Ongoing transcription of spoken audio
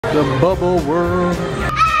The bubble world.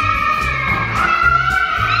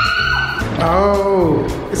 Oh,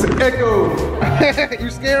 it's an echo. You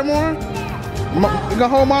scared, more? You gonna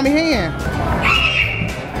hold mommy's hand?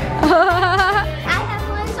 I have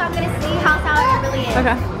one, so I'm gonna see how sour it really is.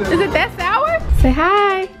 Okay. Is it that sour? Say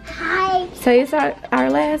hi. Hi. So it's our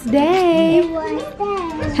last day. It was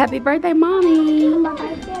that. Happy birthday, mommy. My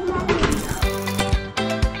birthday, Mommy.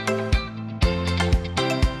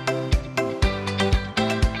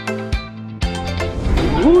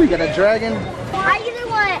 Ooh, you got a dragon. I either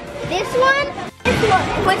want this one, this one.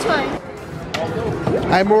 Which one?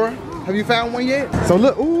 Hi, Mora. Have you found one yet? So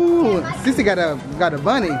look, ooh, Sissy got a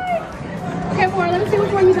bunny. Okay, Mora, let me see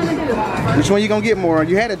which one you're gonna do. Which one you gonna get, Mora?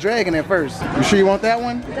 You had a dragon at first. You sure you want that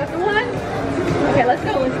one? Is that the one? Okay, let's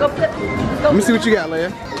go. Let's go flip. Let me see what you got,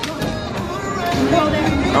 Leia. Go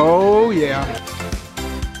there. Oh yeah.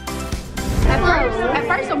 At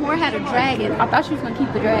first, Amore had a dragon. I thought she was gonna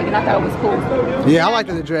keep the dragon. I thought it was cool. Yeah, I liked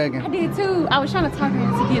the dragon. I did too. I was trying to talk her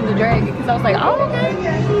into getting the dragon because I was like, oh, okay.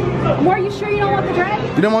 Amore, you sure you don't want the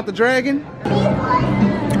dragon? You don't want the dragon? We're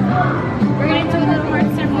gonna do a little heart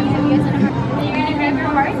ceremony. Have you guys done a heart? And you're gonna grab your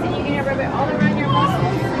heart and you're gonna rub it all around your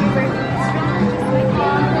muscles. You're very strong.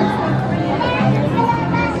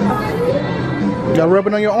 You gotta rub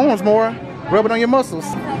it on your arms, Mora. Rub it on your muscles.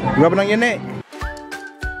 Rub it on your neck.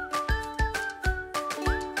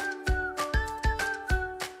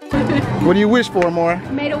 What do you wish for, Mora?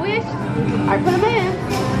 Made a wish. I put them in.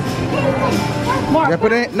 More. Yeah,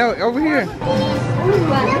 put it in. No, over here.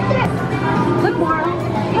 Look, Mora.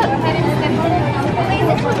 Look.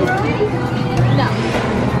 No.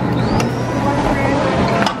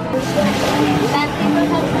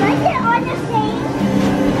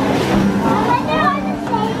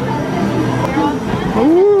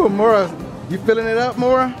 Ooh, Mora. You filling it up,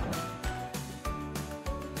 Mora?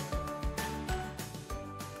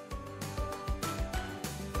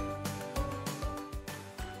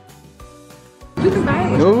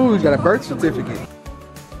 Ooh, you got a birth certificate.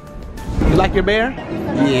 You like your bear?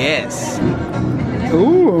 Yes.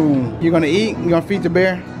 Ooh, you gonna eat? You gonna feed the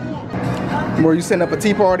bear? Or you setting up a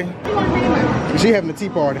tea party? She having a tea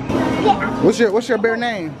party. Yeah. What's your bear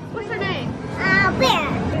name? What's her name?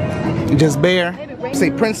 Bear. Just Bear.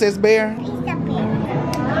 Say Princess Bear. He's the bear.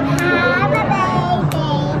 Have a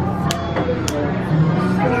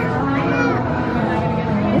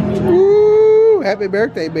birthday. Ooh, happy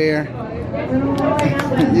birthday, Bear.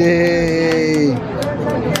 Yay.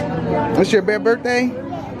 What's your bear birthday?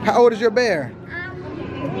 How old is your bear?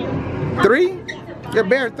 3? Your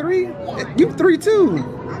bear 3? You 3 too.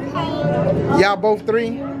 Y'all both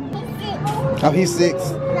 3? Oh, he's 6.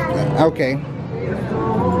 Okay.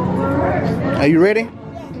 Are you ready?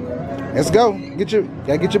 Let's go.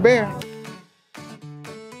 Gotta get your bear.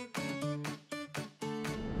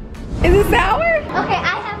 Is it sour? Okay,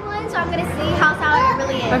 I have one, so I'm gonna see how sour it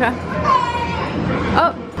really is. Okay.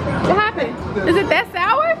 Oh, what happened? Is it that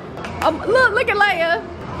sour? Look at Leia.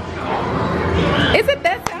 Is it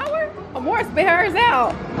that sour? Amore spit hers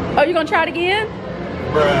out. Oh, you gonna try it again?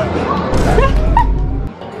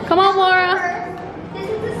 Come on, Mora. This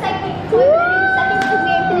is the second. We're gonna do the second because we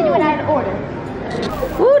ain't gonna do it out of order.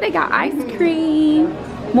 Ooh, they got ice cream.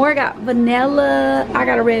 Mora got vanilla. I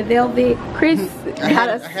got a red velvet. Chris I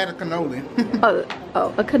got had a cannoli. a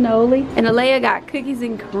cannoli. And Alea got cookies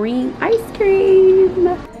and cream ice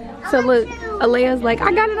cream. So look, Alea's like,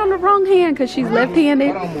 I got it on the wrong hand because she's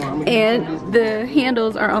left-handed and the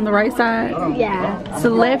handles are on the right side. Yeah.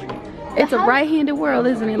 So it's a right-handed world,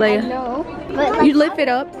 isn't it, Leia? No. But You lift it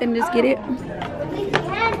up and just get it.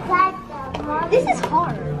 this is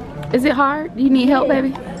hard. Is it hard? Do you need help, baby?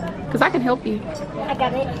 Because I can help you. I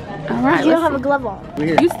got it. All right, You don't let's have a see. glove on.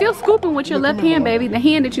 You still scooping with your left hand, baby. The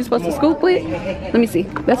hand that you're supposed to scoop with. Let me see.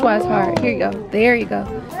 That's why it's hard. Here you go. There you go.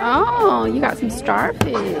 Oh, you got some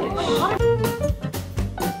starfish.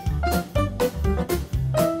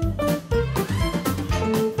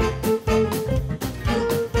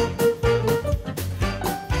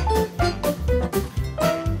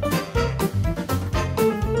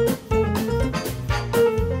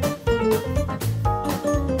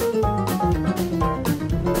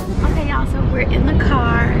 We're in the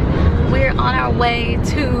car. We're on our way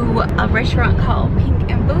to a restaurant called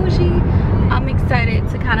Pink and Bougie. I'm excited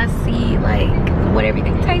to kind of see like what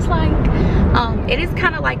everything tastes like. It is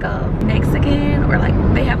kind of like a Mexican, or like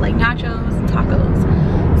they have like nachos and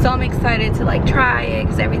tacos. So I'm excited to like try it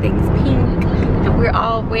because everything's pink and we're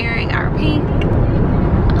all wearing our pink.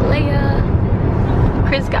 Alea,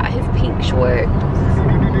 Chris got his pink shorts,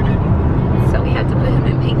 so we had to put him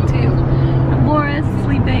in pink too. Laura's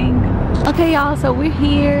sleeping. Okay, y'all, so we're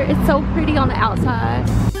here. It's so pretty on the outside.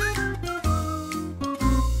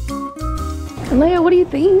 Leia, what do you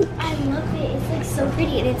think? I love it. It's like so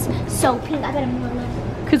pretty and it's so pink. I bet I'm more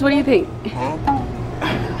love. Cause what do you think?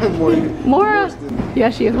 Mora? Yeah,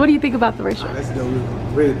 she is. What do you think about the restaurant? That's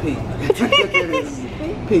really pink. It is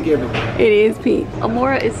pink everything. It is pink.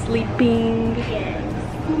 Amora is sleeping. Yes.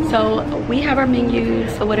 So we have our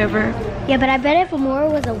menus or whatever. Yeah, but I bet if Amora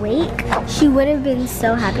was awake, she would have been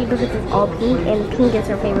so happy because it's all pink and pink is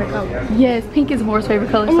her favorite color. Yes, pink is Amora's favorite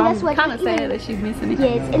color. And So that's I'm what kind of even- sad that she's missing it.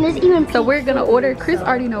 Yes, and there's even pink. So we're gonna order. Chris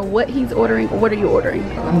already know what he's ordering. What are you ordering?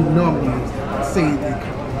 I'm normally saying it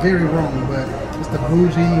very wrong, but it's the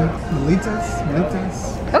bougie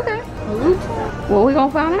malitas. Okay. Well, we're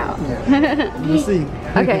gonna find out. Yeah. We'll see.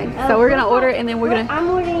 Okay, so we're gonna order and then we're gonna. I'm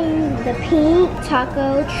ordering the pink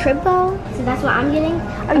taco triple, so that's what I'm getting.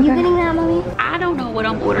 Are you getting that, Mommy? I don't know what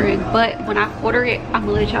I'm ordering, but when I order it, I'm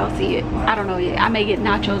gonna let y'all see it. I don't know yet. I may get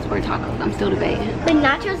nachos or tacos. I'm still debating. But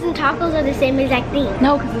nachos and tacos are the same exact thing.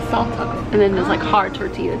 No, because it's soft taco. And then there's like hard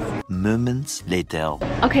tortillas. Moments later.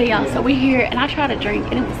 Okay, y'all, so we're here and I tried a drink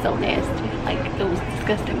and it was so nasty. Like, it was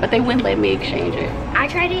disgusting, but they wouldn't let me exchange it. I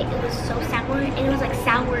tried it, it was so sour, and it was like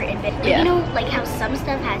sour and bitter. Like, Yeah. you know, like how some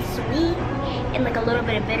stuff has sweet and like a little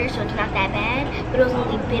bit of bitter, so it's not that bad, but it was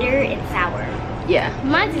only bitter and sour. Yeah.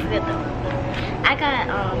 Mine's is good though. I got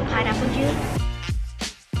pineapple juice.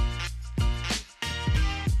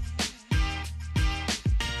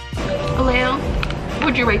 Alea,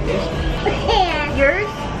 what'd you rate this? Yours?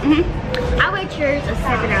 Mm-hmm. I rate yours a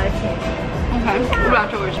 7 out of 10. Okay. What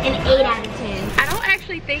about yours? An 8 out of 10. I don't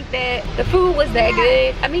actually think that the food was that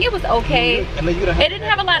good. I mean, it was okay. It didn't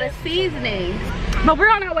have a lot of seasoning. But we're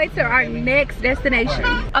on our way to our next destination.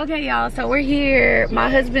 Okay, y'all, so we're here. My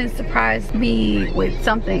husband surprised me with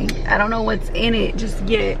something. I don't know what's in it just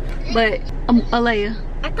yet, but Alea.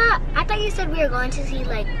 I thought you said we were going to see,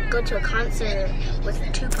 like, go to a concert with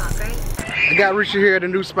Tupac, right? I got Risha here at a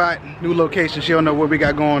new spot, new location. She don't know what we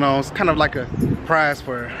got going on. It's kind of like a prize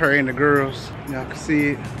for her and the girls. Y'all can see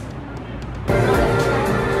it.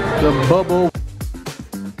 The bubble.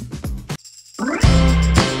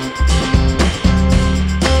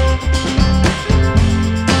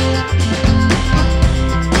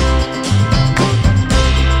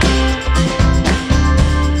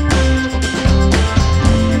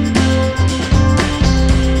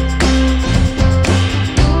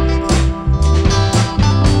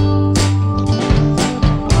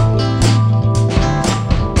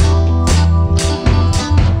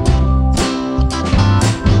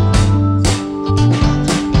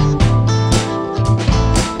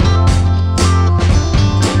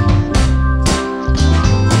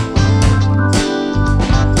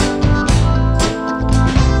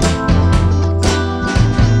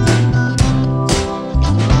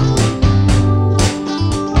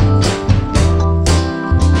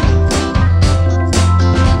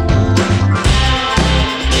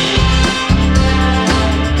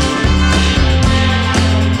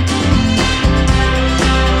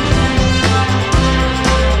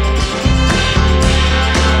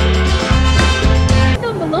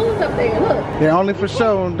 They're only for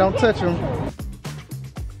show, don't touch them.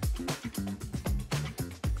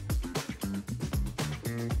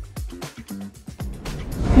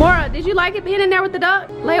 Mora, did you like it being in there with the duck?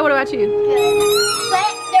 Leia, what about you?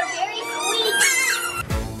 But they're very sweet.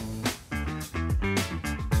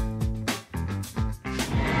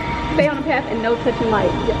 Stay on the path and no touching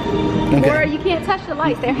lights. Okay. Mora, you can't touch the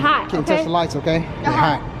lights. They're hot, Can't okay? touch the lights, okay? They're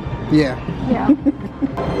hot. Yeah. Yeah.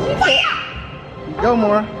 Go,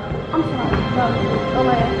 Mora. I'm sorry. Go,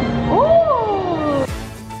 Leia. Ooh!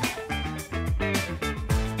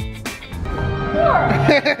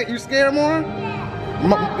 You scared, Mora? You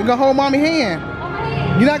gonna hold Mommy's hand.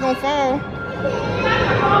 You're not gonna fall.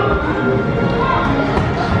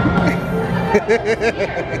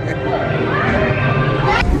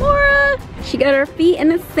 Mora, she got her feet in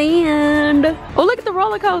the sand. Oh, look at the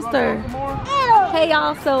roller coaster. Hey,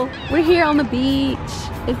 y'all, so we're here on the beach.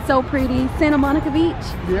 It's so pretty. Santa Monica Beach.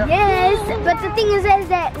 Yeah. Yes, but the thing is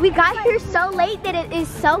that we got here so late that it is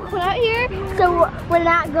so cold out here, so we're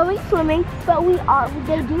not going swimming, but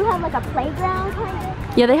they do have like a playground kind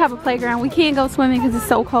of. Yeah, they have a playground. We can't go swimming because it's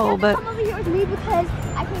so cold, but... Come over here with me because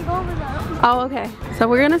I can go over there. Oh, okay. So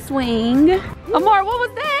we're gonna swing. Amor, what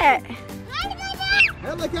was that?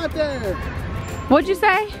 Hey, look out there. What'd you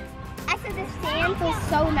say? I said the sand feels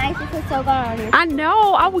so nice. It feels so good on here. I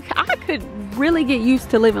know. I could really get used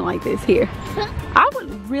to living like this here. I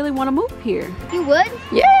would really want to move here. You would?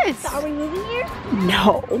 Yes. So are we moving here?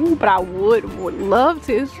 No, but I would love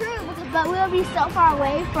to. True, because but we'll be so far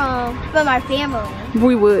away from our family.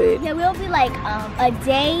 We would. Yeah, we'll be like a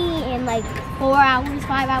day and like 4 hours,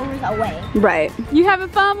 5 hours away. Right. You having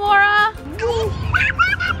fun, Laura?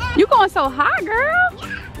 You going so high, girl.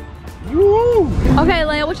 Woo. Okay,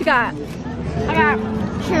 Leia, what you got? I got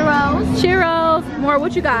churros. Churros. More,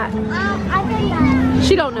 what you got? I think that.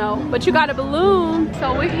 She don't know, but you got a balloon.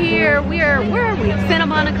 So we're here. Where are we? Santa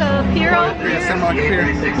Monica Pier? Yeah, Santa Monica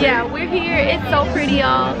Pier. Yeah, we're here. It's so pretty,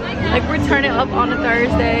 y'all. Like, we're turning up on a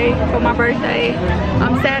Thursday for my birthday.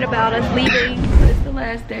 I'm sad about us leaving, but it's the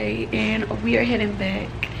last day and we are heading back.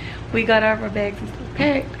 We got our bags and stuff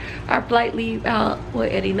packed. Our flight leave out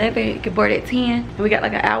at 11, get board at 10. And we got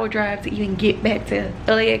like an hour drive to even get back to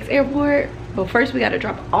LAX airport. But first we gotta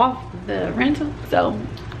drop off the rental. So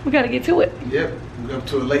we gotta get to it. Yep, we're up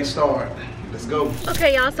to a late start. Let's go.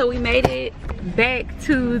 Okay, y'all, so we made it back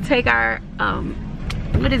to take our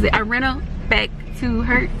what is it, our rental back to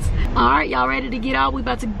Hertz. All right, y'all ready to get out? We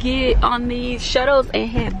about to get on these shuttles and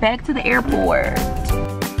head back to the airport.